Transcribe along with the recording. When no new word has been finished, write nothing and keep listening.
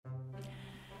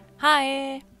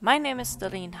Hi, my name is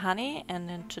StarleneHoney, and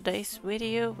in today's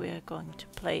video we are going to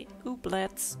play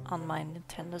Ooblets on my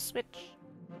Nintendo Switch.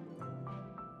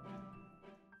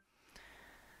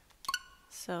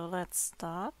 So let's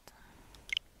start.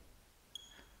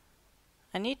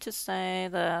 I need to say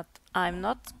that I'm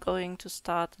not going to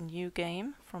start a new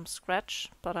game from scratch,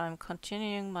 but I'm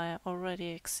continuing my already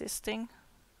existing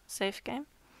save game.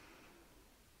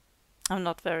 I'm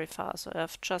not very far, so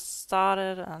I've just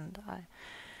started and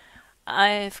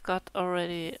I've got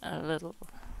already a little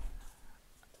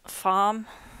farm,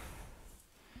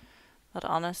 but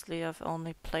honestly I've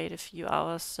only played a few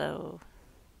hours, so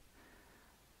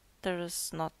there is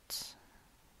not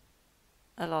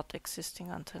a lot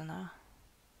existing until now.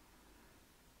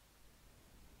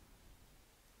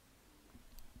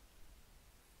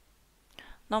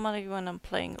 Normally when I'm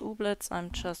playing Ooblets, I'm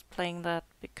just playing that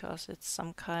because it's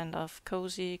some kind of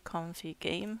cozy, comfy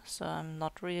game, so I'm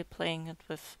not really playing it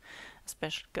with a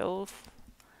special goal.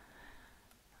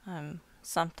 I'm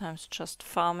sometimes just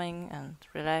farming and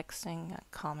relaxing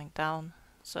and calming down,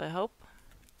 so I hope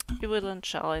you will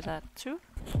enjoy that too.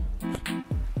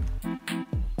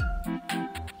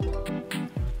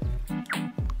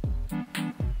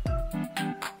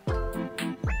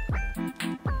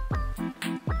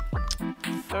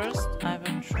 First, I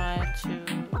will try to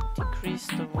decrease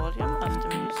the volume of the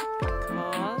music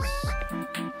because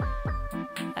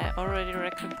I already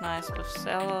recognized with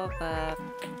Zelda that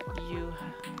you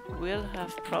will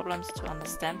have problems to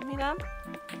understand me then,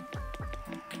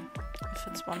 if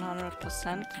it's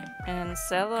 100%. In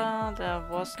Zelda there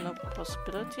was no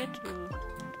possibility to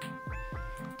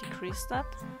decrease that,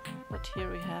 but here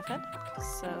we have it.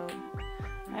 So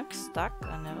I'm stuck,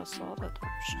 I never saw that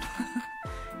option.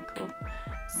 Cool.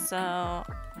 So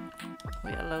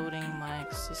we are loading my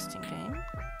existing game.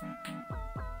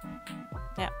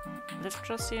 Yeah,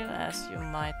 Liftdrasil, as you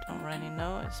might already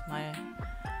know, is my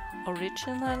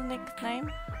original nickname,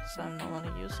 so I'm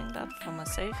normally using that for my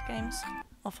save games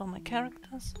or for my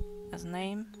characters as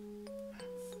name.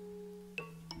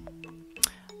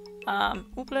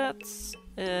 Ooblets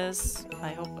is, I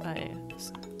hope I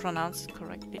pronounced it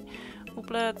correctly,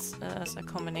 Ooblets is a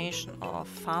combination of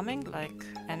farming, like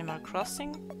Animal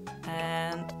Crossing,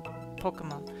 and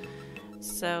Pokémon.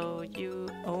 So you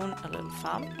own a little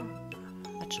farm.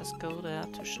 I just go there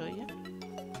to show you.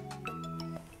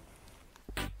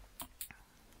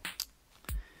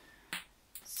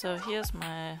 So here's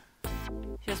my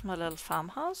little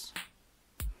farmhouse.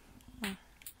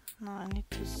 Now I need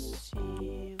to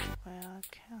see where I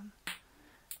can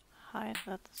hide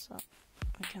that so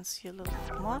we can see a little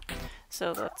bit more.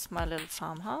 So that's my little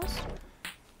farmhouse,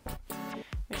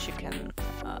 which you can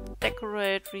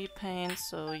decorate, repaint,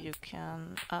 so you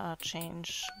can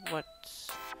change what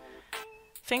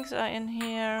things are in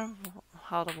here,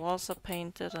 how the walls are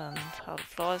painted and how the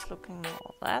floor is looking,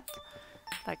 all that.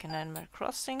 Like in Animal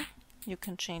Crossing, you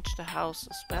can change the house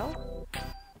as well,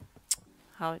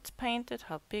 how it's painted,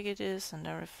 how big it is and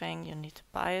everything. You need to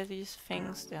buy these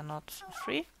things, they are not for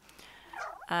free.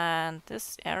 And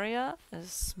this area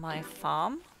is my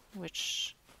farm,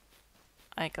 which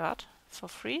I got for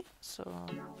free. So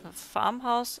the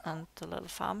farmhouse and the little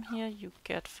farm here you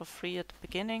get for free at the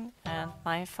beginning, and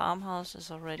my farmhouse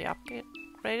is already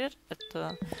upgraded. At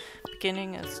the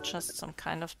beginning it's just some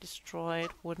kind of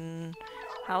destroyed wooden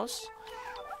house,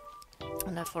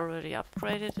 and I've already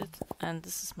upgraded it, and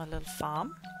this is my little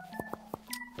farm.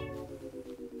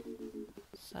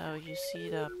 So you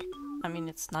see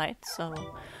it's night, so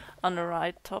on the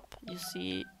right top you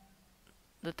see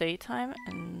the daytime,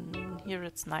 and here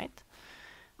it's night.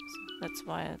 So that's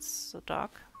why it's so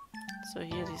dark. So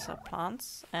here these are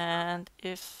plants, and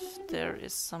if there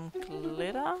is some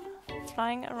glitter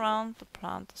flying around, the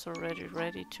plant is already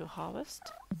ready to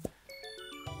harvest.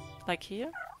 Like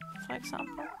here, for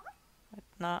example. But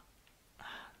no,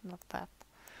 not that.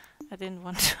 I didn't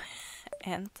want to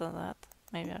enter that.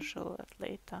 Maybe I'll show that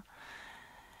later.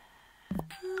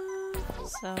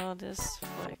 So this,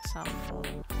 for example,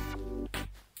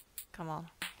 come on,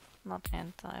 not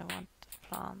enter, I want the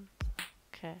plant.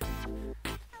 Okay,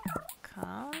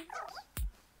 can't.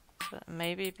 So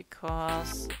maybe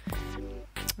because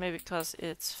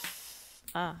it's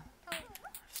I've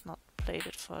not played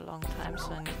it for a long time,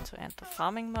 so I need to enter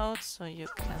farming mode. So you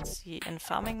can see in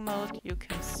farming mode you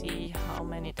can see how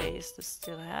many days this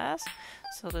still has.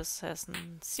 So this has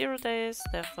 0 days,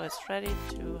 therefore it's ready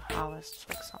to harvest,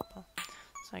 for example.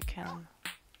 So I can...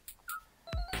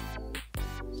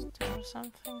 Is there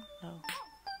something? No.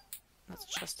 That's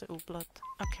just a ooblet.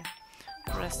 Okay.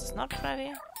 The rest is not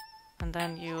ready. And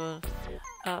then you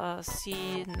will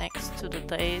see next to the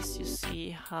days, you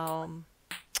see how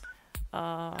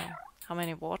how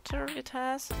many water it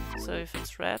has. So if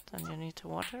it's red and you need to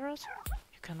water it,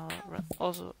 you can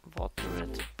also water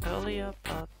it earlier,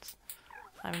 but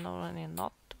I'm normally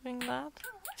not doing that.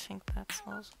 I think that's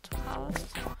also to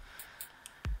harvest.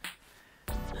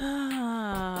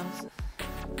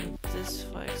 This,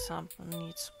 for example,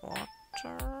 needs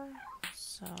water.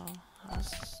 So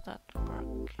how's that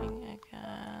working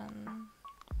again?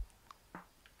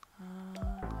 I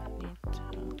need to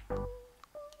put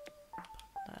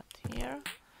that here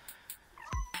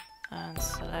and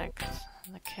select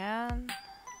the can.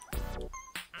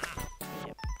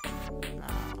 Yep.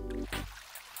 Now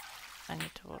I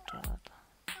need to water that.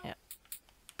 Yeah.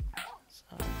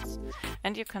 So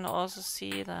and you can also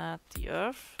see that the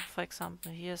earth, for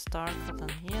example, here is darker than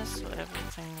here, so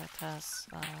everything that has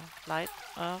light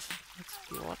earth needs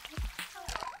to be watered.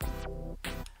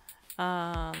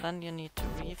 Then you need to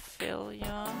refill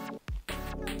your...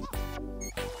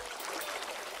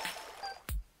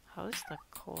 How is that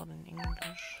called in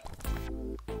English?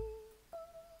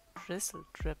 Drizzle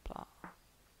dripper.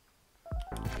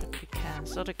 Drippy can.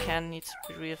 So the can needs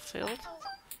to be refilled.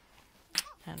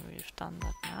 And we've done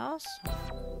that now,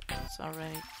 so it's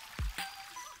already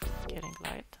getting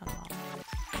light.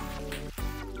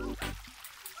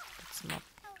 It's not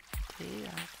day,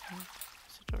 I think.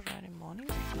 Is it already morning?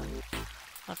 No,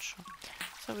 not sure.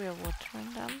 So we are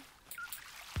watering them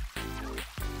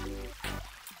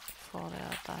before they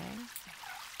are dying.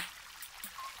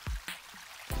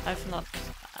 I've not...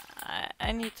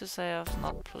 I need to say I've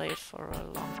not played for a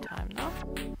long time now.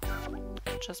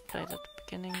 I just played at the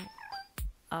beginning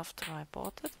after I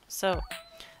bought it. So,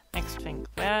 next thing,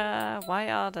 why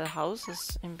are the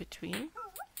houses in between?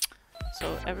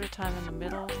 So every time in the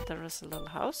middle there is a little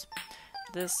house.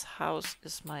 This house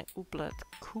is my Ooblet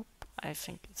coop, I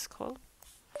think it's called.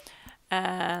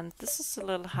 And this is a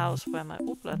little house where my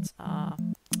Ooblets are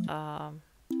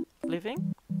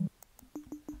living.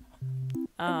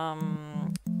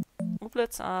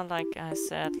 Ooblets are, like I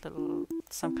said,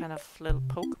 some kind of little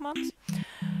Pokémons.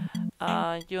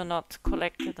 You're not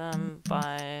collecting them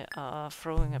by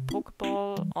throwing a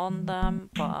Pokeball on them,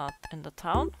 but in the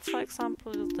town, for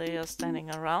example, they are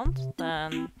standing around,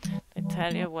 then they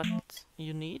tell you what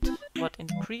you need, what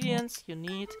ingredients you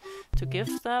need to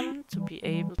give them to be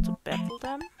able to battle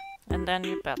them, and then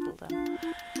you battle them.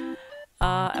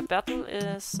 A battle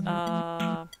is,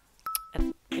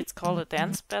 it's called a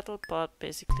dance battle, but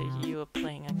basically you are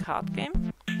playing a card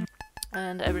game.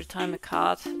 And every time a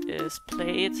card is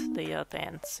played, they are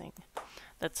dancing.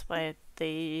 That's why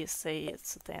they say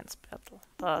it's a dance battle.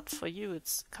 But for you,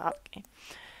 it's a card game.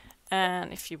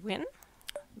 And if you win,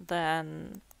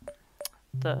 then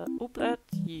the Ooblet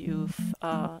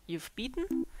you've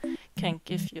beaten can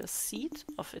give you a seed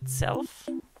of itself.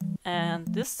 And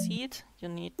this seed you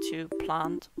need to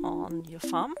plant on your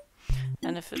farm.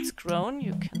 And if it's grown,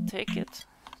 you can take it,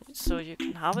 so you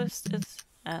can harvest it.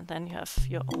 And then you have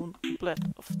your own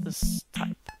Ooblet of this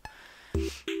type.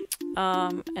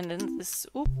 And in this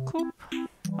coop,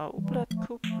 or Ooblet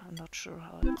coop, I'm not sure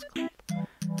how it's called.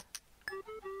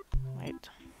 Wait,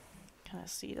 can I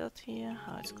see that here?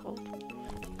 How it's called?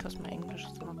 Because my English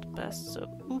is not the best. So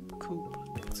coop,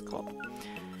 it's called.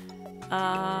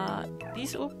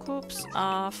 These coops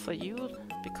are for you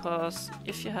because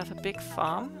if you have a big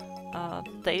farm, the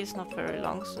day is not very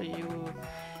long, so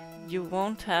you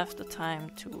won't have the time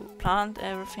to plant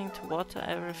everything, to water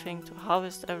everything, to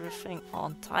harvest everything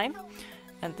on time.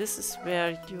 And this is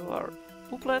where your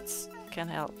Ooblets can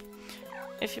help.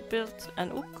 If you build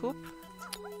an coop,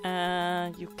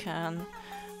 you can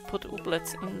put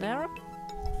Ooblets in there,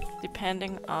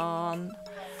 depending on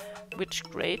which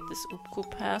grade this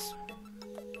coop has.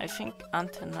 I think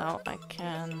until now I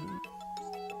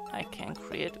can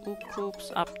create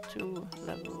coops up to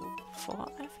level 4,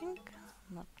 I think.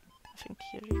 I think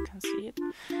here you can see it.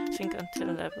 I think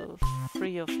until level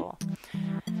 3 or 4.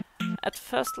 At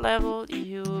first level,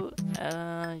 you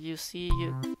see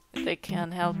they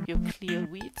can help you clear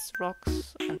weeds,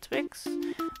 rocks, and twigs.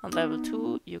 On level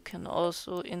 2, you can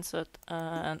also insert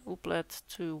an Ooblet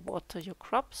to water your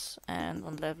crops, and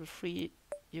on level 3,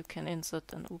 you can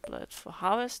insert an Ooblet for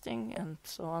harvesting, and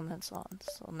so on and so on.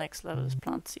 So next level is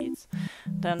plant seeds,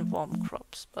 then warm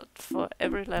crops. But for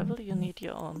every level, you need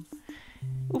your own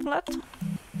Ooblet,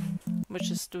 which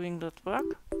is doing that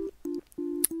work,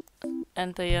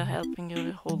 and they are helping you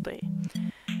the whole day.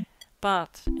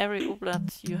 But every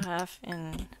Ooblet you have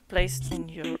placed in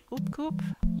your coop,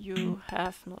 you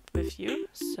have not with you,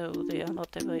 so they are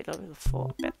not available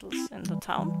for battles in the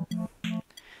town.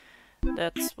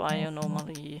 That's why you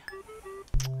normally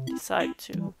decide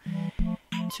to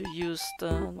to use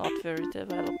the not very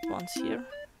developed ones here.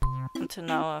 Until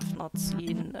now I've not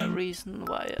seen a reason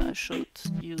why I should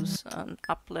use an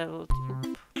up-leveled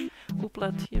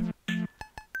ooblet here.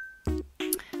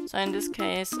 So in this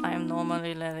case I'm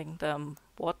normally letting them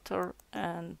water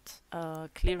and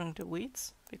clearing the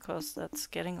weeds, because that's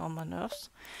getting on my nerves.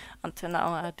 Until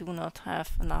now I do not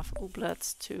have enough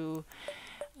ooblets to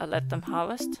let them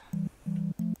harvest.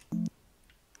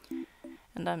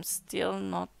 And I'm still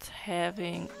not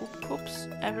having oobcoops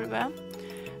everywhere.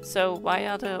 So why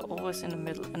are they always in the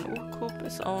middle? An oobcoop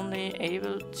is only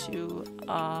able to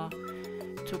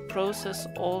process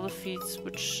all the feeds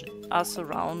which are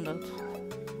surrounded.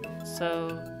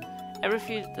 So every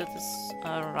feed that is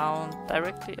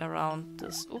directly around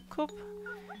this oobcoop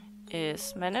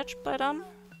is managed by them,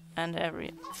 and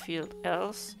every field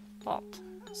else not.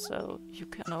 So you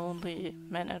can only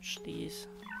manage these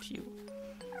few.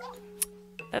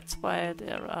 That's why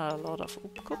there are a lot of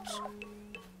oobcoops.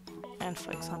 And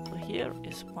for example here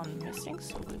is one missing,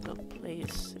 so we will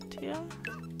place it here.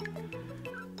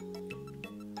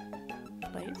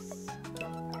 Place.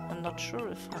 I'm not sure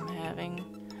if I'm having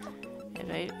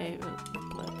available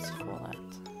ooblets for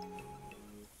that.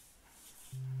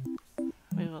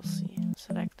 We will see.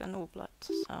 Select an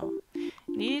ooblet. So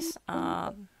these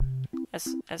are,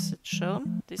 as it's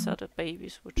shown, these are the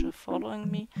babies which are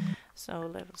following me. So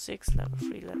level 6, level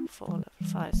 3, level 4, level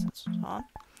 5, and so on.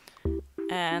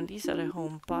 And these are the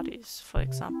home bodies. For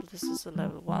example, this is a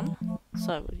level 1,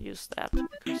 so I will use that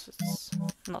because it's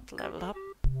not leveled up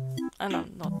and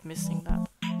I'm not missing that.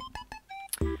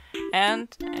 And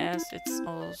as it's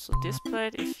also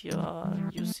displayed, if you are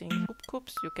using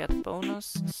oobcoops, you get a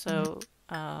bonus. So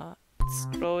it's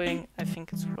growing, I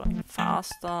think it's growing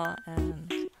faster,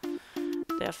 and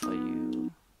therefore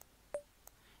you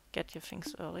get your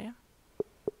things earlier.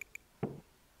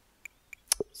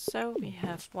 So we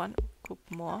have one oobcoop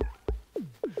more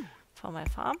for my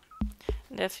farm.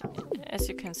 And as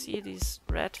you can see, these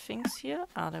red things here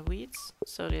are the weeds,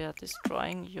 so they are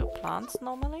destroying your plants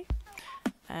normally.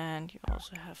 And you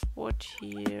also have wood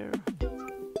here.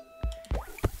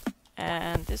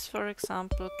 And this, for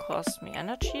example, costs me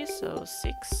energy, so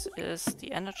 6 is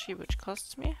the energy which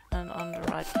costs me. And on the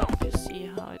right top you see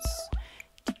how it's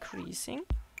decreasing.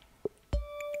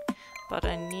 But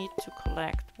I need to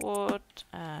collect wood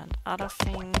and other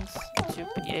things to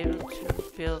be able to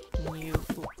build new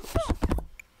oobcoops.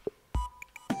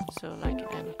 So like in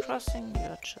Animal Crossing,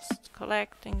 you're just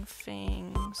collecting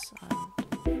things,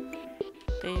 and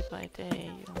day by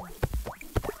day you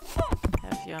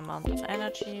have your amount of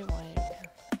energy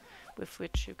with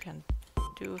which you can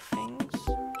do things.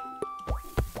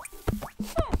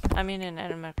 I mean, in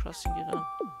Animal Crossing you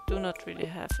do not really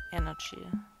have energy.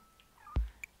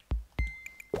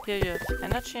 Here you have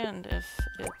energy, and if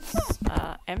it's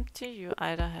empty, you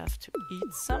either have to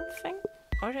eat something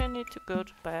or you need to go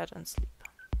to bed and sleep.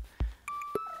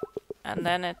 And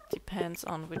then it depends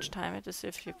on which time it is,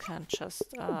 if you can just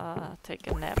take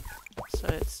a nap, so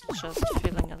it's just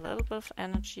filling a little bit of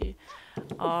energy,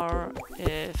 or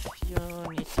if you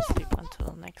need to sleep until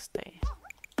the next day.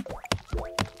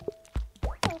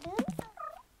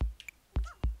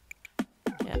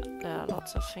 Yeah, there are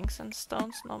lots of things in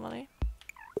stones normally.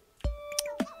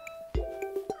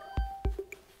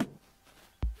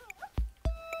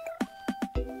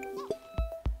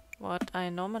 What I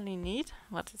normally need,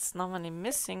 what is normally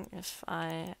missing if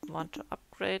I want to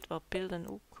upgrade or build an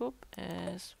oobcoop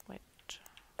is,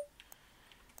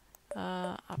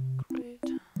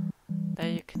 upgrade. There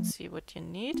you can see what you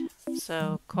need.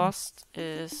 So cost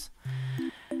is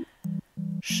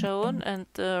shown, and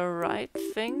the right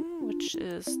thing, which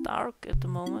is dark at the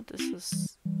moment,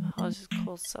 is how is it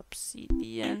called,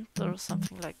 subsidient or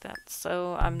something like that.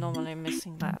 So I'm normally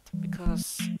missing that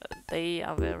because they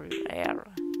are very rare.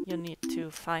 You need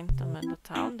to find them in the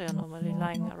town. They are normally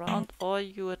lying around, or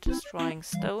you are destroying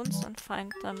stones and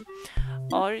find them,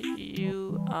 or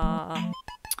you are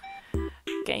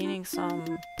gaining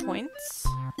some points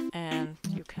and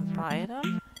you can buy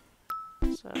them.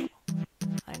 So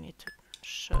I need to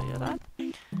show you that.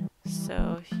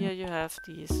 So here you have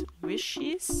these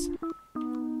wishes,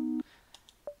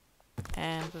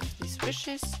 and with these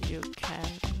wishes you can,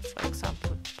 for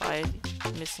example, buy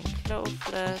missing clothes.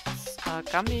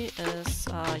 Gummy is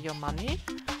your money,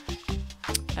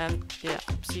 and yeah,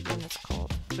 obsidian is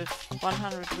called. With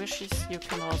 100 wishes you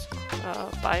can also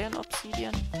buy an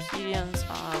obsidian. Obsidians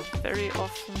are very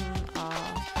often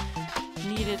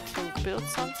needed to build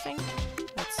something.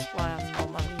 That's why I'm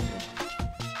normally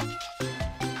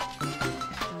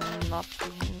not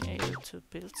being able to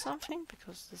build something,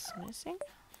 because this is missing.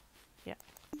 Yeah,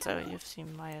 So you've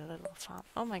seen my little farm.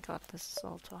 Oh my god, this is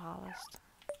all to harvest.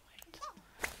 Wait,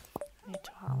 I need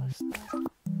to harvest that.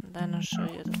 And then I'll show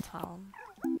you the town.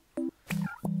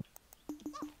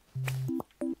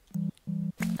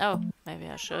 Oh, maybe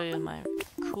I'll show you my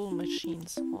cool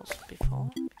machines also before,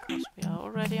 because we are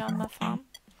already on my farm.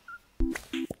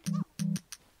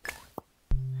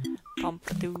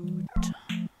 Pompadoot.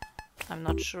 I'm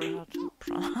not sure how to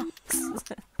pronounce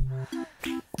it.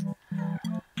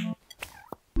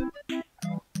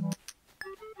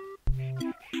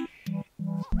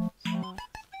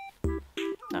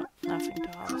 No, nothing to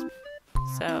harvest.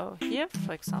 So here,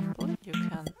 for example, you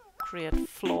can create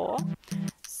flour.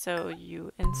 So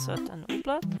you insert an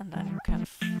ooblet and then you can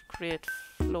create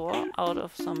flour out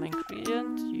of some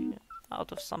ingredient,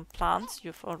 out of some plants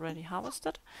you've already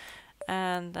harvested.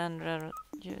 And then there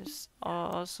is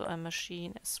also a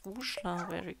machine, a swoosher,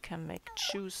 where you can make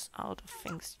juice out of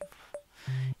things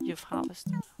you've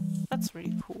harvested. That's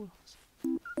really cool.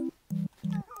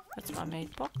 That's my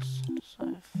maid box, so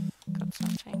I've got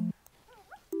something.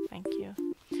 Thank you.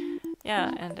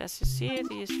 Yeah, and as you see,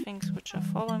 these things which are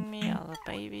following me are the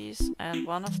babies, and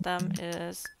one of them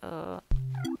is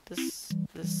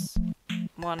this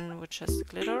one which has the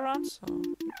glitter around, so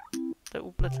the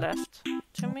ooblet left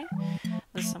to me.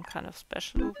 This is some kind of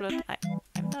special ooblet.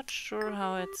 I'm not sure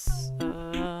how it's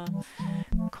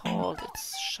called.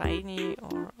 It's shiny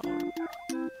or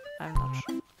I'm not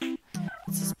sure.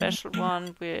 It's a special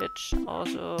one which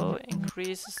also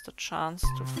increases the chance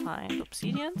to find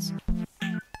obsidians.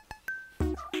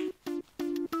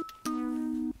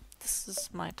 This is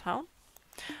my town.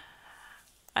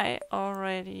 I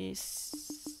already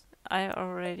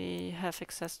have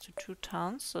access to 2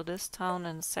 towns, so this town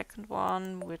and the second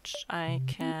one, which I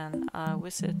can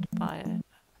visit by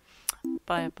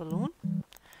a balloon.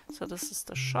 So this is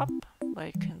the shop where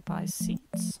you can buy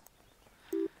seeds.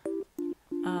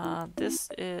 This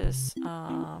is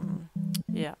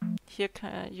yeah. Here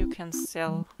you can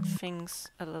sell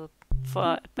things for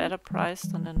a better price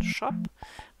than in the shop,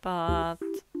 but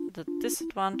the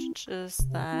disadvantage is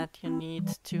that you need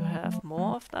to have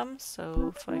more of them.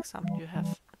 So, for example,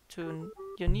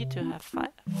 you need to have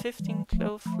 15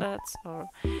 clovelets or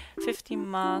 15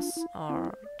 moss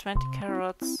or 20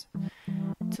 carrots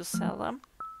to sell them.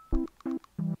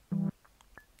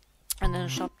 And in a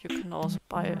shop you can also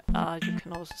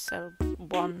sell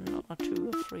 1 or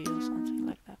 2 or 3 or something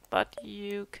like that. But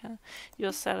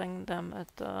you're selling them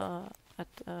at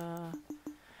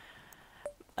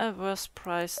a worse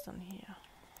price than here.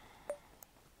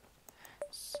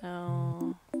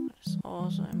 So what is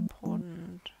also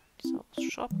important, these are also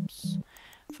shops.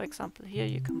 For example, here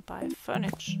you can buy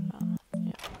furniture.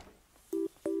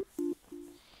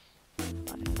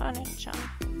 Buy furniture.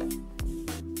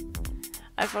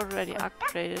 I've already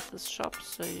upgraded this shop,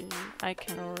 so I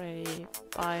can already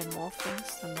buy more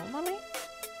things than normally.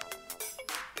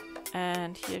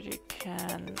 And here you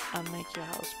can make your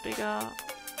house bigger.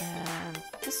 And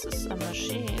this is a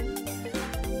machine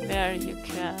where you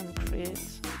can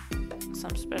create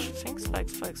some special things, like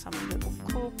for example the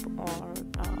coop or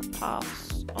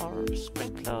paths or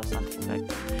sprinkler or something like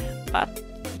that.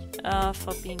 But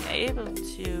for being able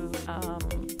to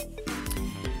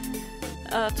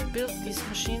build these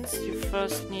machines, you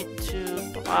first need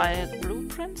to buy the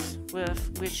blueprints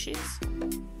with grid sheets.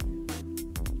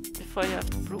 Before you have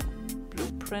the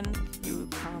blueprint, you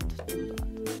can't do that.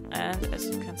 And as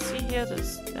you can see here,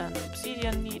 there's an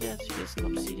obsidian needed. Here's an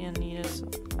obsidian needed. So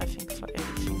I think for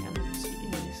everything an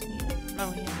obsidian is needed.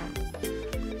 No, here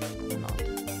not.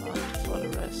 But for the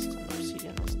rest, an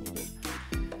obsidian is needed.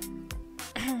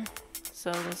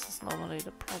 So this is normally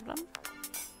the problem.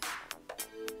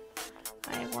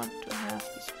 I want to have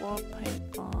this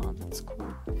wallpaper. That's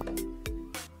cool.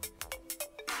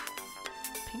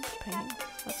 Pink paint.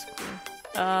 That's cool.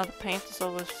 The paint is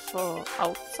always for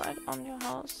outside on your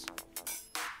house.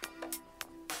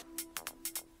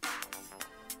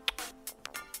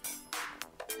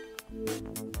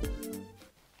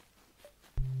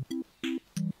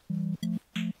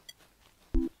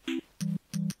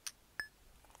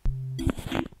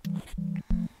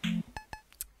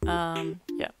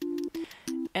 Yeah.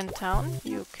 In town,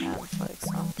 you can, for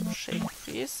example, shake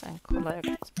trees and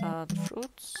collect the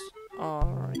fruits,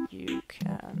 or you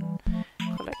can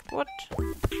collect wood.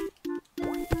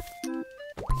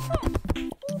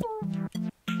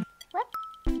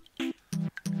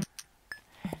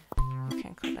 You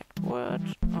can collect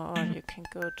wood, or you can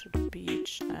go to the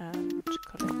beach and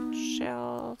collect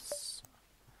shells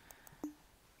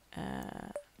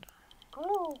and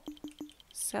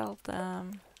sell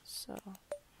them. So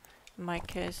in my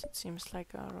case, it seems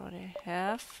like I already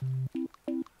have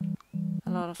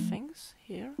lot of things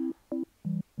here.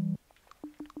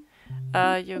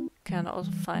 You can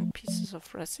also find pieces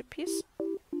of recipes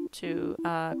to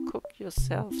cook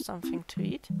yourself something to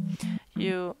eat.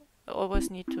 You always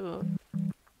need to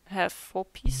have 4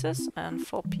 pieces, and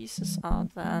 4 pieces are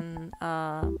then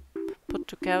put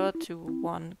together to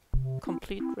one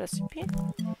complete recipe.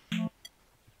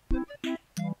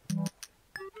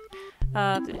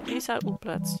 These are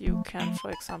Ooblets. You can,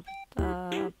 for example,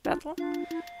 battle.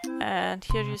 And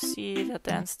here you see the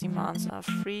dance demands are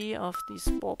 3 of these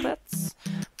Moblets,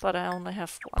 but I only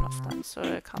have 1 of them, so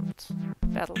I can't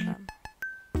battle them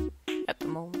at the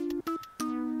moment.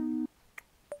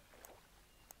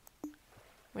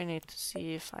 We need to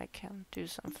see if I can do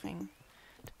something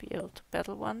to be able to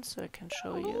battle one, so I can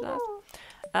show you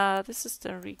that. This is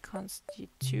the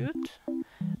reconstitute.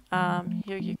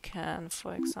 Here you can,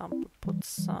 for example, put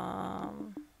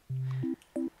some...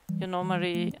 You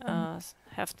normally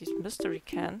have these mystery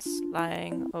cans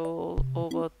lying all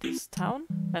over this town,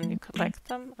 and you collect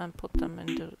them and put them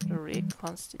into the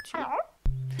reconstitute.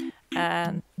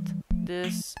 And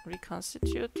this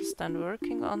reconstitute is then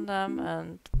working on them,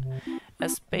 and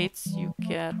as baits you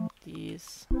get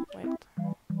these... Wait.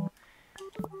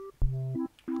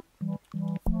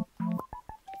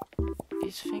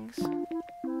 These things.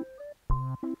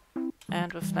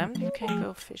 And with them you can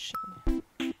go fishing.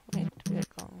 Wait, we are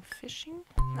going fishing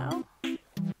now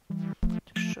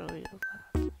to show you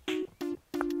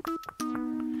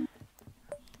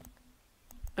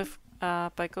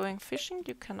that. By going fishing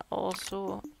you can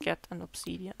also get an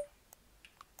obsidian.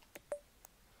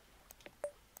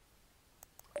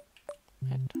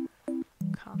 It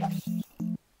counts.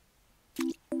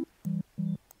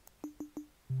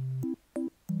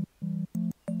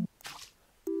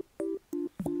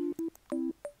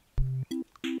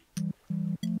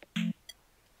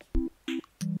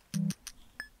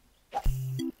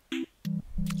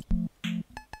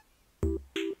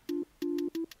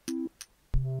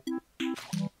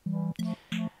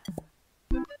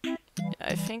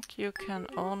 I think you can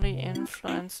only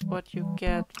influence what you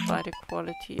get by the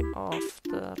quality of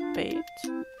the bait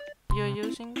you're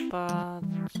using, but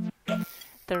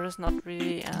there is not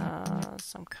really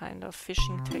some kind of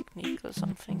fishing technique or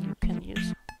something you can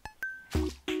use.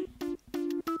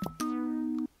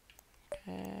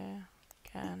 Okay,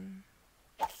 again.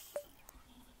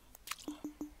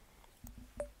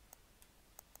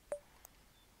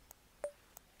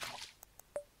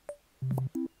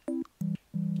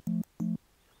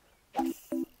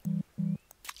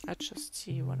 Let's just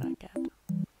see what I get.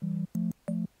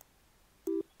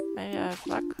 Maybe I have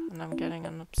luck and I'm getting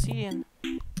an obsidian.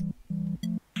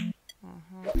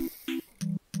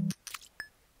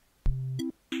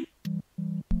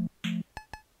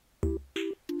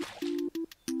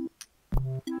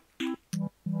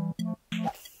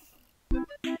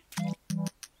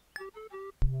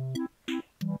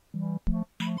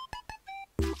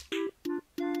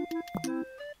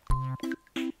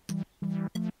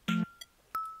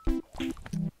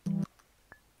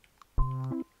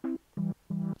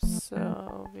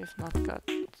 So we've not got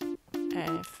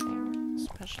anything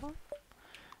special.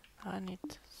 I need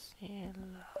to see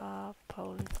La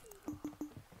Poly.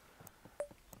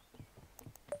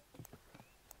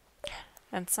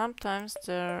 And sometimes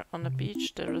there on the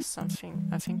beach there is something,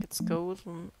 I think it's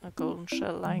golden, a golden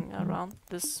shell lying around.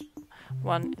 This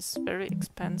one is very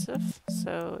expensive,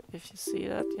 so if you see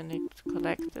that you need to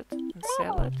collect it and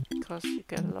sell it because you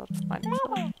get a lot of money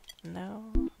for it.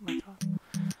 No, oh my god.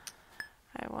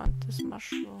 I want this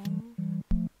mushroom.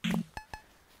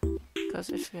 Because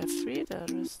if you have 3 there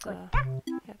is the...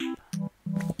 Yep.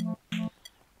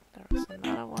 There is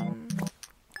another one.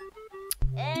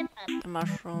 The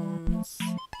mushrooms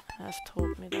have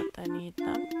told me that I need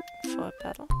them for a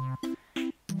battle.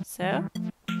 So,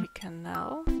 we can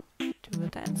now do a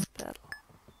dance battle.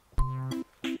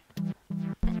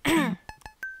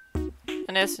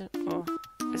 And as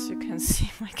you can see,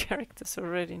 my character's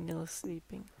already nearly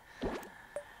sleeping.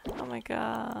 Oh my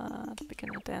god, begin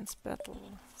a dance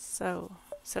battle. So,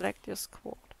 select your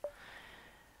squad.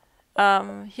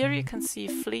 Here you can see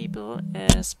Fleeble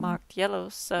is marked yellow,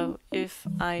 so if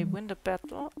I win the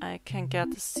battle, I can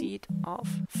get the seed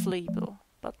of Fleeble,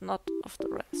 but not of the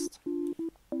rest.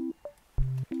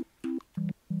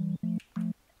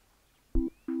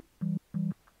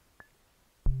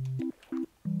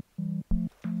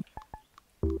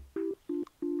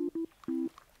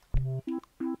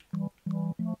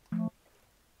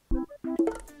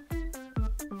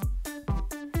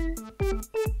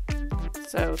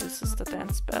 So this is the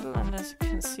dance battle, and as you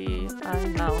can see I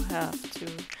now have to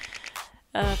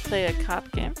play a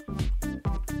card game.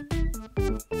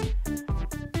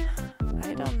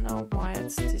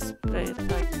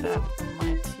 displayed like that on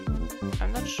my TV.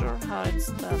 I'm not sure how it's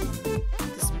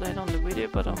displayed on the video,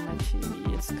 but on my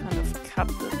TV it's kind of cut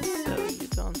so you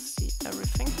don't see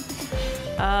everything.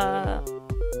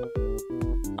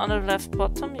 On the left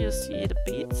bottom you see the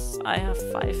beads. I have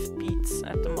 5 beads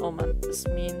at the moment. This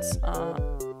means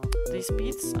these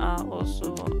beads are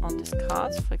also on these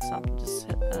cards. For example, this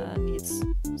needs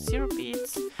 0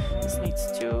 beads, this needs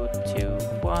 2, 2,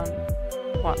 1,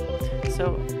 1.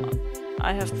 So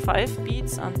I have 5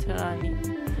 beads until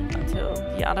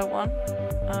the other one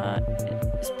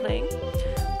is playing,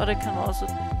 but I can also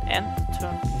end the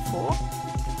turn before.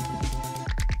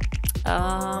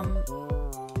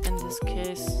 In this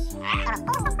case, I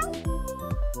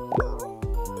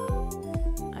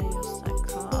use that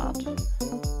card.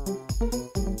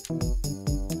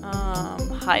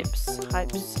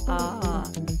 Hypes are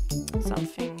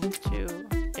something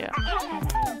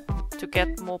to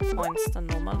get more points than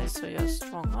normally, so you're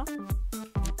stronger.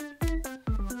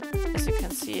 As you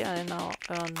can see, I now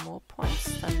earn more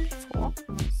points than before,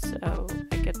 so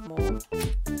I get more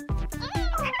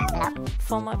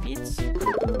for my beads.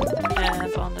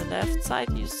 And on the left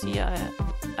side you see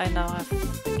I now have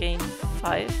gained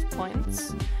 5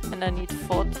 points and I need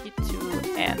 40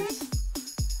 to end.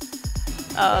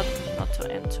 Not to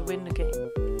end, to win the game.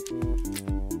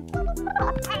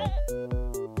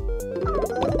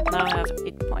 Now I have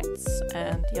 8 points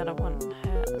and the other one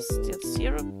has still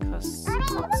 0 because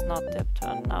it's not their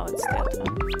turn, now it's their turn.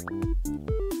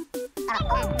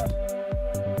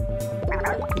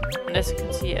 And as you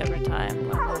can see, every time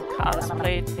when the card is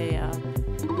played they are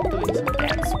doing some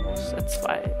dance moves. That's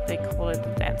why they call it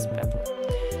a dance battle.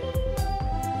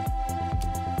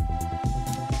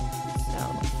 So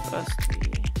first we do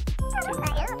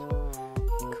that,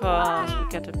 because we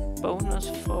get a bonus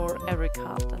for every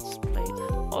card that's played.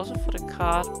 Also for the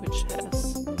card which has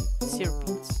 0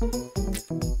 beats.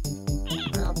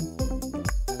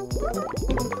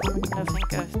 I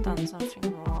think I've done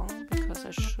something wrong, because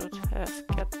I should have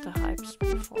get the hypes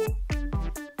before.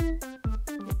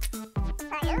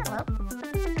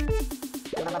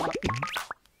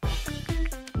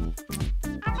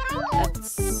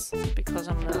 That's because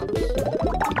I'm nervous.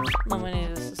 Normally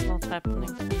this is not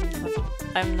happening to me, but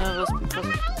I'm nervous because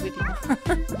of the video.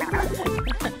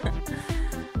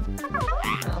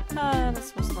 This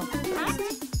was not the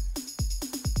best.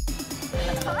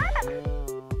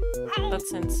 But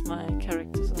since my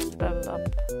characters are leveled up,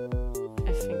 I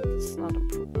think it's not a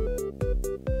problem.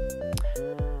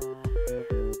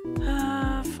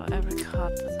 For every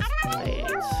card that is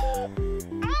played.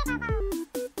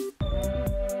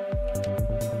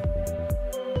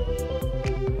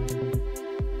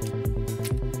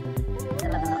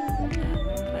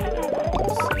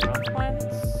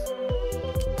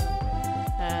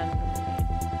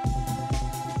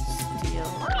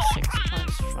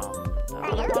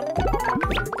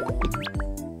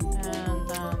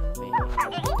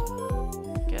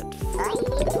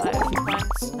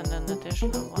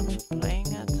 One for playing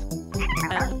it,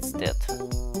 and it's dead.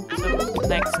 So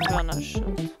next turn I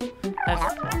should have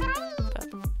won that.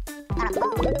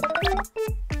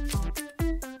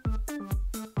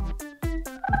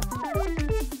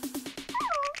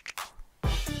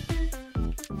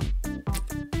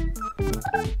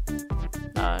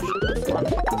 Now I should have won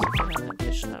because of an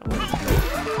additional one.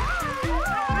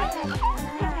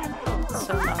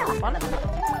 So now I won.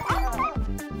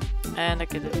 And I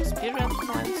get experience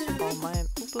points for my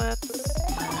Ooblets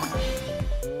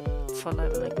for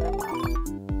leveling them up.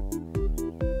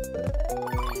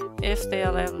 If they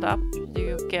are leveled up,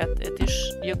 you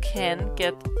can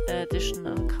get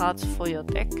additional cards for your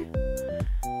deck.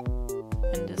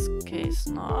 In this case,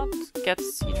 not. Get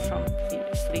seed from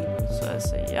Fleet. So I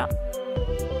say yeah,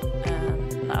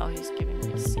 and now he's giving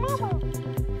me seed.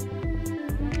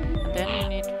 And then you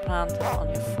need to plant it on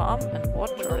your farm and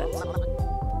water it.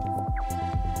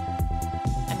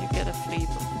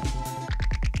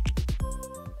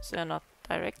 So you're not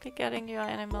directly getting your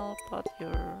animal, but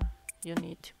you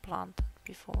need to plant it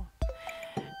before.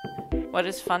 What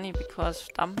is funny, because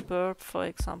bird, for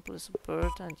example, is a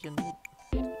bird, and you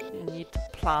need to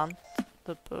plant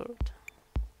the bird.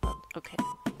 But okay,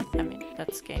 I mean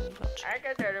that's game logic. I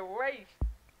got that away.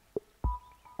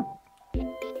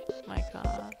 My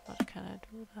God, what can I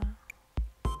do there?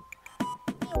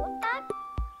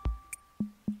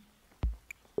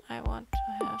 I want to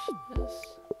have this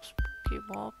spooky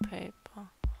wallpaper,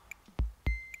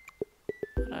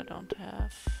 but I don't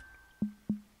have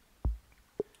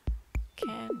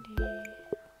candy.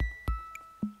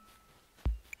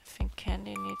 I think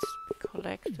candy needs to be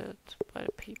collected by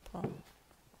the people.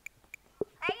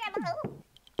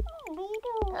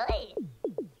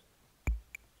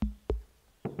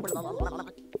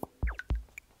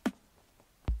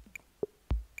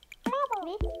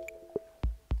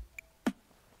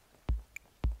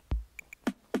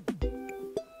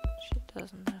 She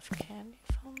doesn't have candy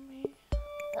for me.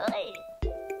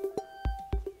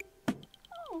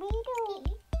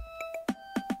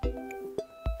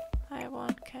 I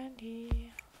want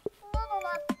candy.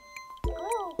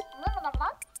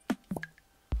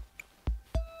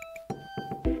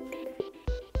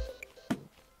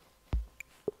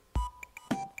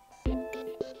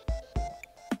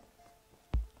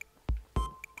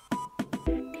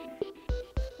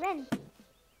 Run.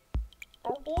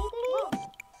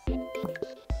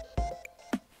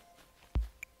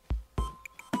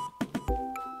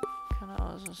 Can I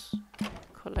also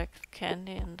collect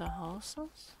candy in the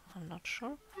houses? I'm not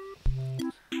sure.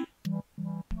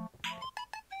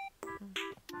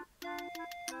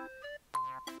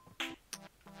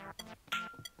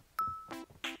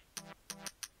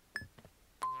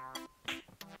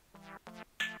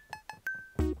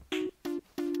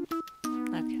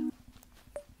 Okay.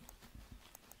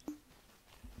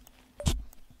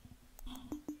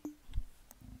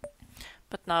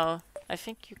 But now I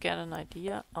think you get an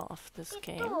idea of this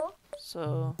game.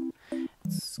 So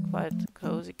it's quite a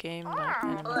cozy game like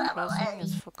Animal Crossing.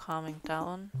 It's for calming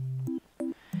down.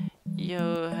 You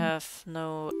have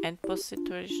no end boss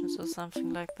situations or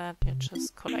something like that. You're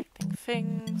just collecting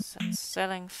things and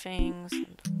selling things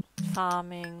and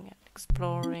farming and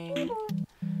exploring.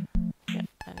 Yeah,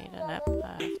 I need a nap.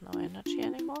 I have no energy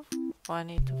anymore. Or I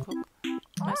need to cook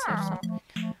myself something.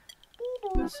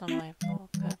 Also my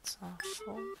pockets are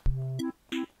full.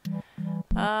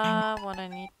 What I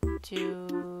need to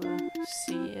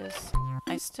see is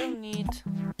I still need,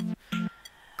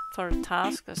 for a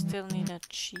task, I still need a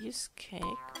cheesecake,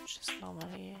 which is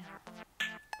normally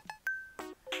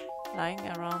lying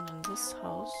around in this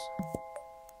house.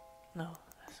 No,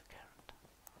 there's a carrot.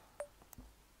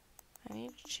 I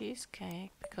need a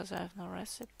cheesecake because I have no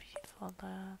recipe for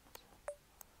that.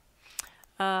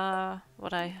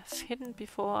 What I have hidden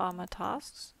before are my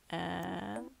tasks,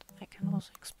 and I can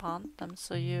also expand them.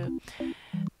 So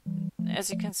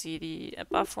as you can see, the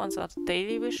above ones are the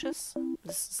daily wishes.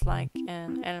 This is like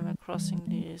in Animal Crossing,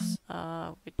 these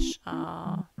which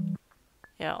are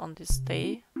on this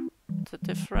day. The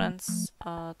difference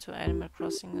to Animal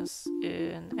Crossing is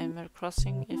in Animal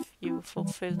Crossing, if you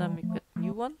fulfill them, you get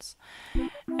new ones,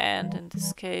 and in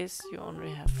this case, you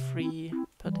only have 3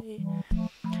 per day.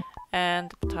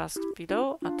 And the tasks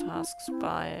below are tasks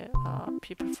by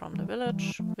people from the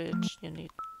village, which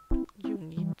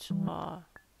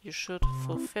you should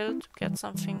fulfill to get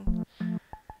something.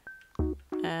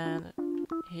 And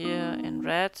here in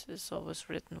red is always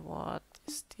written what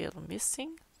is still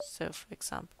missing. So, for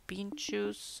example, bean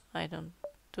juice I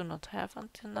do not have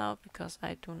until now because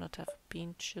I do not have a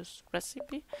bean juice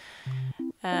recipe.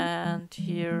 And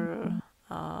here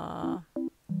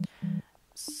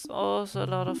is also a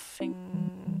lot of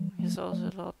Here's also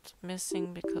a lot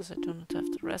missing because I do not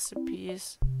have the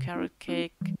recipes. Carrot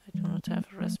cake, I do not have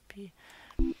a recipe.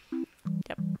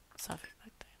 Yep, something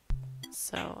like that.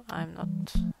 So I'm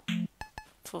not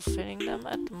fulfilling them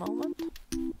at the moment.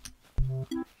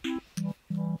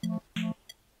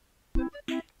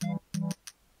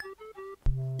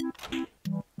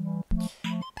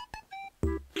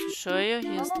 To show you,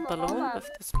 here's the balloon. With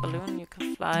this balloon you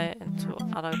can fly into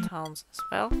other towns as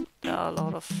well. There are a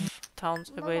lot of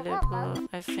towns available,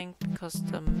 I think, because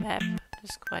the map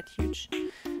is quite huge.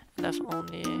 And I've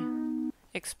only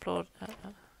explored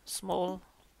a small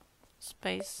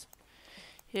space.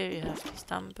 Here you have these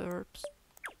dumb burbs.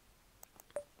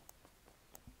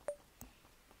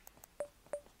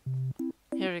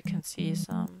 Here you can see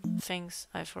some things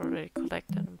I've already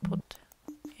collected and put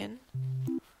in.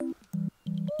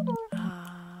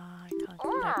 I can't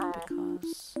collect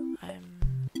because I'm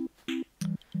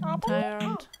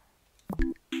tired.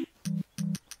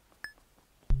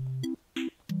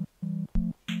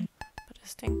 But I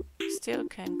still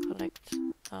can collect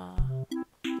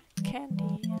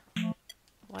candy.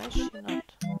 Why is she not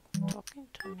talking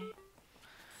to me?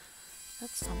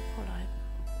 That's unpolite.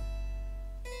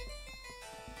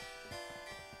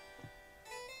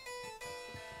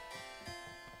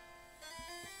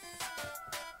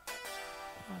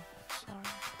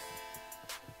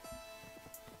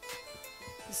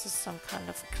 This is some kind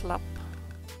of club.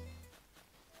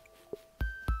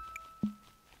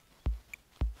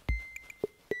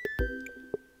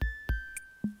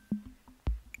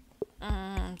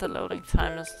 The loading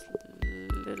time is a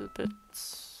little bit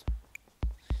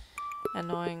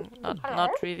annoying.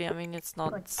 Not really, I mean it's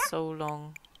not so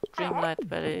long. Dreamlight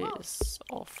Valley is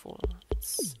awful.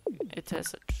 It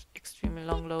has extremely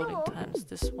long loading times.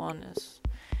 This one is,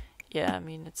 yeah, I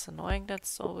mean, it's annoying that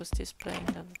it's always displaying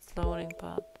that it's loading,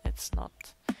 but it's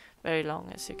not very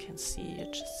long, as you can see. You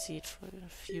just see it for a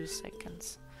few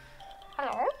seconds.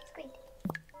 Hello, Squeak.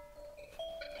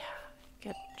 Yeah,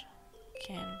 get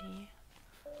candy.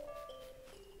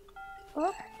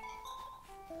 Oh.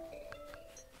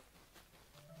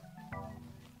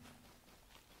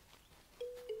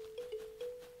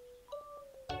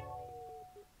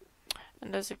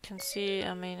 And as you can see,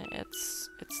 I mean, it's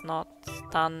not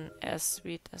done as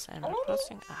sweet as Animal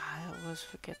Crossing. I always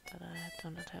forget that I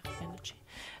do not have energy.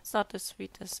 It's not as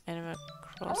sweet as Animal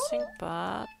Crossing,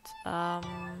 but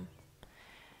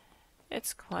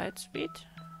it's quite sweet.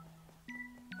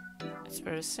 It's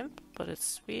very simple, but it's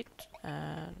sweet,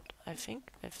 and I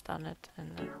think they've done it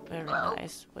in a very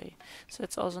nice way. So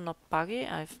it's also not buggy.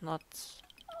 I've not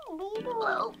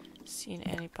seen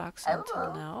any bugs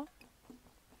until now.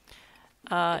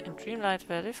 In Dreamlight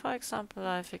Valley, for example,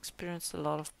 I've experienced a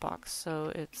lot of bugs.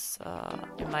 So it's,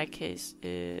 in my case,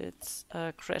 it's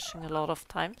crashing a lot of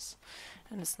times,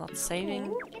 and it's not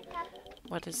saving,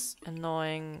 what is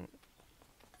annoying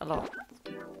a lot.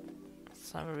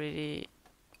 So I'm really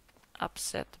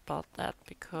upset about that,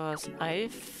 because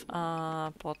I've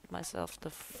bought myself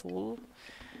the full,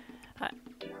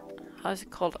 how is it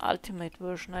called, ultimate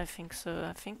version, I think so.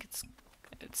 I think it's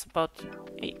about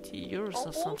 80 euros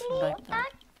or something like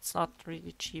that. It's not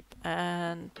really cheap,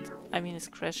 and I mean, it's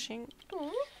crashing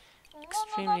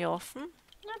extremely often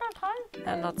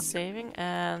and not saving.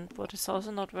 And what is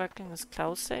also not working is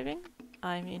cloud saving.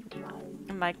 I mean,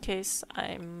 in my case,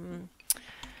 I've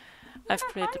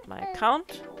created my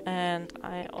account and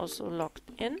I also logged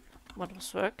in what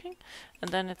was working, and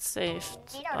then it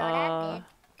saved the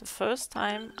first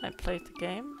time I played the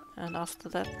game, and after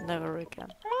that never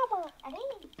again.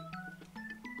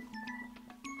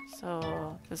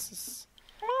 So this is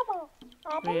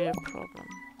really a problem.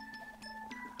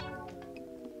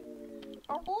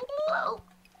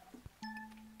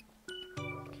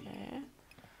 Okay,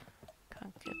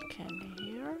 can't get candy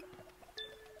here.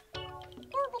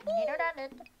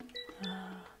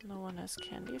 No one has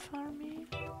candy for me.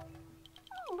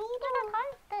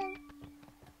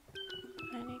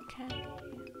 I need candy.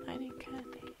 I need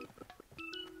candy.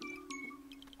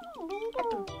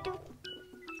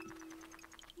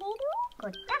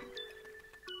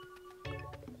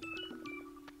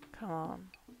 Come on.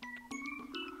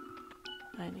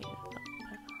 I need it.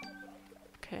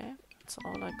 Okay, that's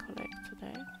all I collect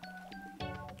today.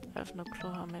 I have no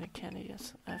clue how many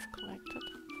candies I've collected.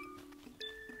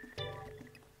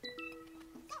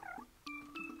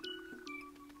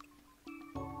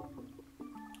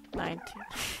 19.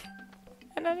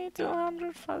 And I need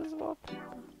 200 for this one. Oh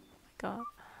my god.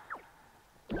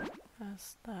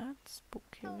 That's that.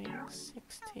 Spooky Wings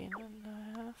 16 and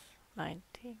a half.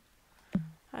 19.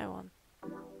 I want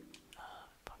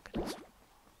pocket is full.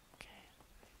 Okay.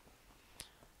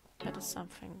 That is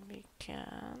something we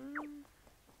can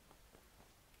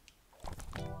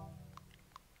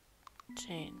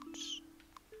change.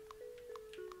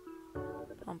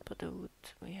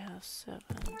 Pompadoot, we have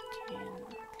 17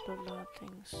 Lula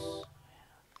things.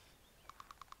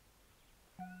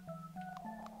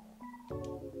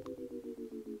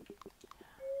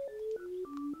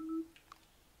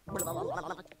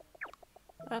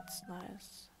 That's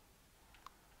nice.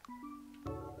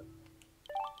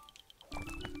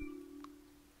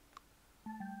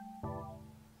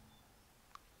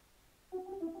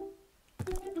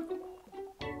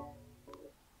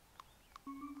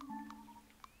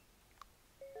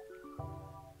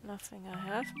 Nothing I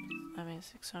have. I mean,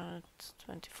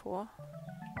 624.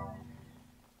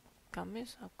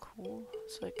 Gummies are cool,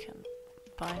 so I can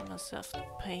buy myself the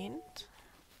paint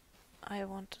I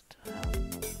wanted to have.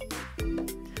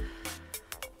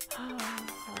 How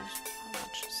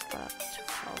much is that?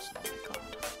 2,000, oh my god.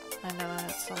 I never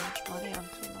had so much money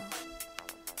until now.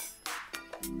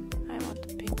 I want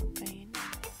the pink paint.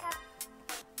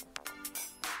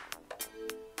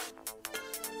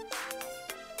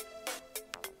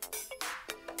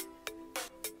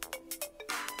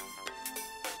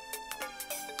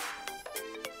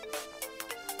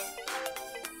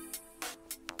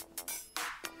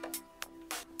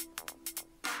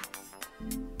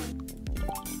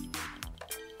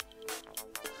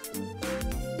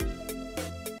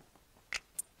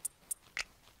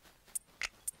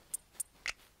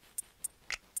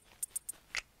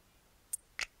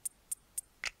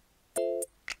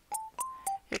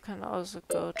 You can also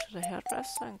go to the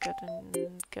hairdresser and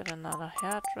get another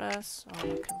hairdress, or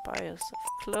you can buy yourself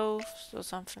clothes or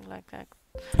something like that.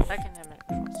 like in Animal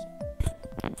Crossing.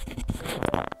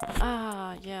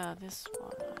 Ah, yeah, this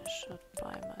one I should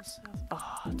buy myself.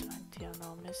 Oh, 20 are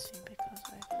now missing because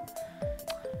I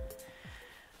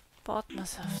bought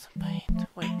myself the paint.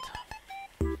 Wait.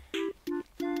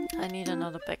 I need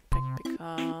another backpack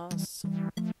because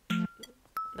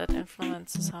that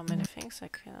influences how many things I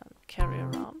can carry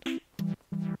around.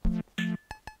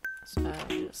 So I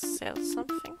will just sell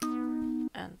something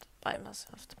and buy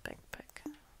myself the backpack.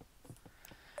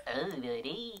 Oh,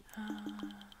 goody.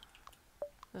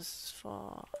 This is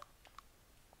for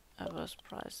a worse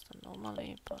price than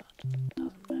normally, but it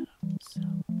doesn't matter. So.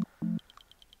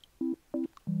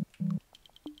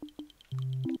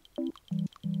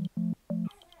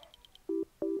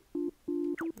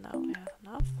 Now we have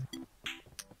enough.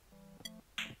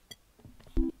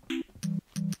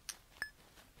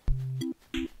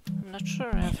 I'm not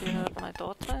sure, have you heard my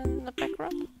daughter in the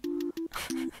background?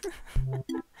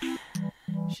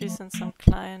 She's in some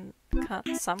kind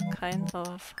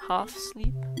of half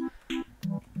sleep.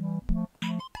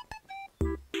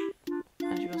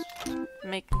 And she was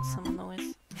making some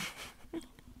noise.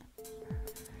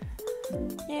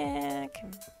 Yeah, I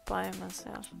can buy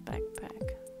myself a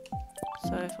backpack.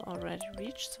 So I've already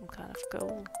reached some kind of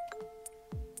goal.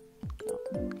 No.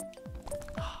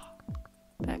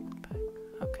 Backpack.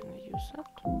 How can I use it?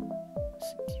 Is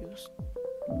it used?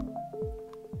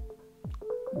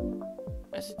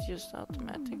 Is it used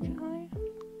automatically?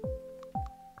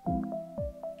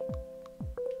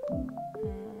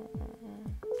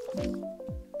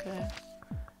 Okay.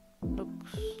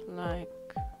 Looks like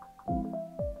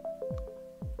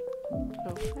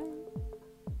clothing.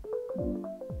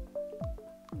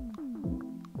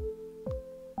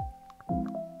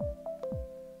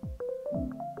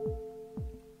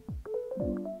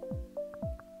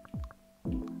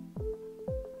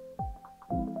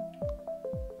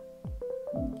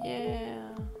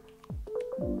 Yeah.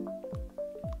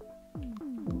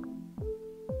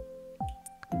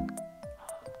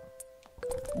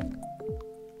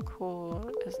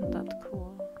 Cool, isn't that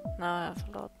cool? Now I have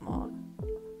a lot more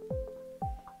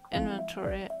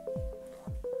inventory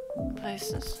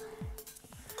places.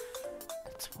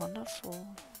 That's wonderful.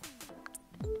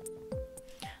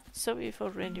 So we've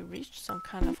already reached some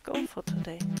kind of goal for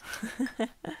today.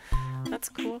 That's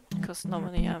cool, because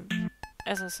normally I'm,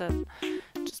 as I said,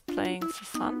 just playing for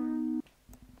fun.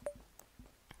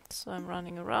 So I'm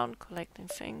running around, collecting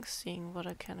things, seeing what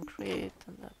I can create,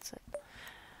 and that's it.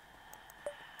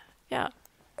 Yeah.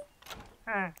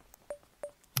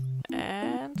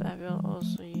 And I will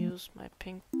also use my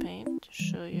pink paint to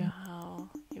show you how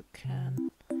you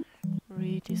can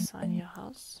redesign your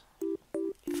house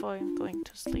before I'm going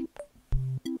to sleep.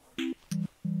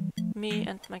 Me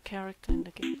and my character in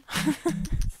the game.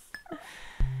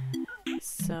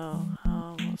 So,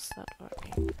 how was that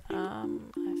working?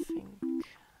 I think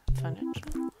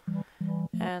furniture.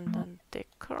 And then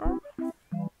decor.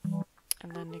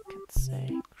 And then you can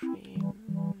say cream,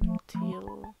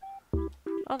 teal.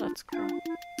 Oh, that's cool.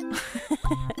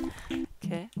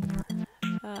 Okay.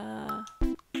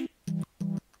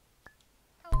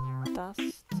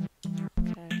 Dust.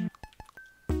 Okay.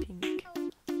 Pink.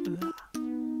 Ugh.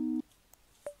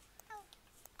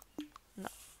 No.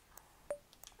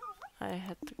 I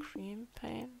had the cream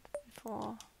paint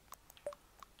before.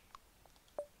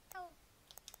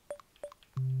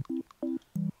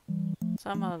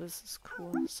 Somehow this is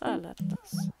cool, so I let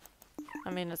this.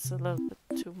 I mean, it's a little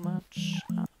bit too much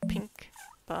pink,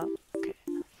 but okay.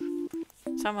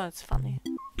 Somehow it's funny.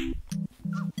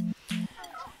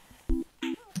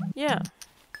 Yeah.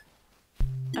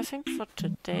 I think for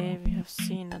today we have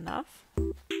seen enough.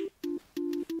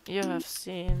 You have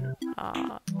seen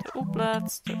the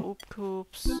Ooblets, the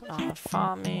Ooblets,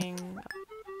 farming,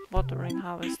 watering,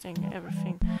 harvesting,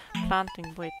 everything.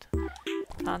 Planting, wait.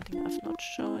 Planting, I've not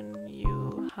shown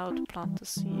you how to plant the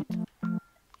seed.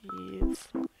 You,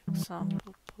 for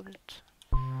example, put it.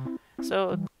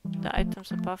 So the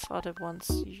items above are the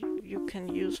ones you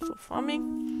can use for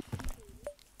farming.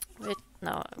 Wait,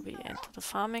 now we enter the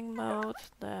farming mode,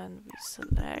 then we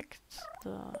select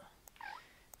the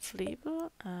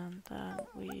Fleble and then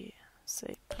we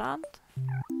say plant.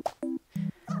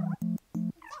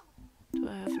 Do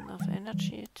I have enough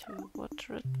energy to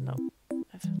water it? No,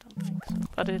 I don't think so.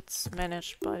 But it's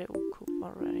managed by the Ooblets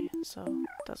already, so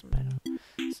it doesn't matter.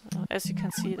 So as you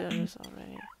can see, there is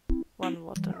already one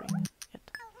watering it.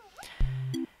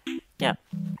 Yeah,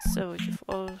 so you've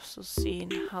also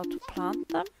seen how to plant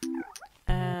them,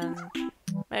 and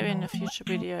maybe in a future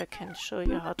video I can show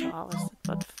you how to harvest it,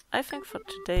 but I think for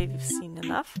today we've seen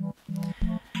enough,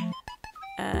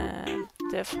 and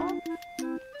therefore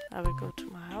I will go to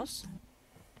my house.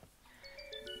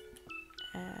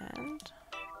 And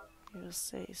you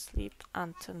say sleep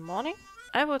until morning.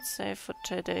 I would say for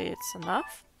today it's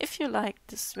enough. If you liked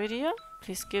this video,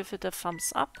 please give it a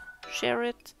thumbs up, share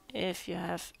it. If you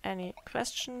have any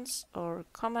questions or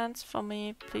comments for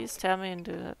me, please tell me in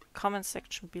the comment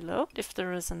section below. If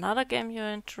there is another game you're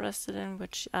interested in,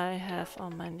 which I have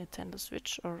on my Nintendo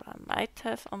Switch or I might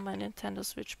have on my Nintendo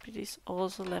Switch, please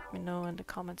also let me know in the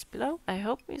comments below. I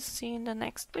hope we see you in the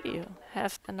next video.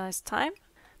 Have a nice time.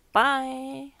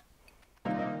 Bye!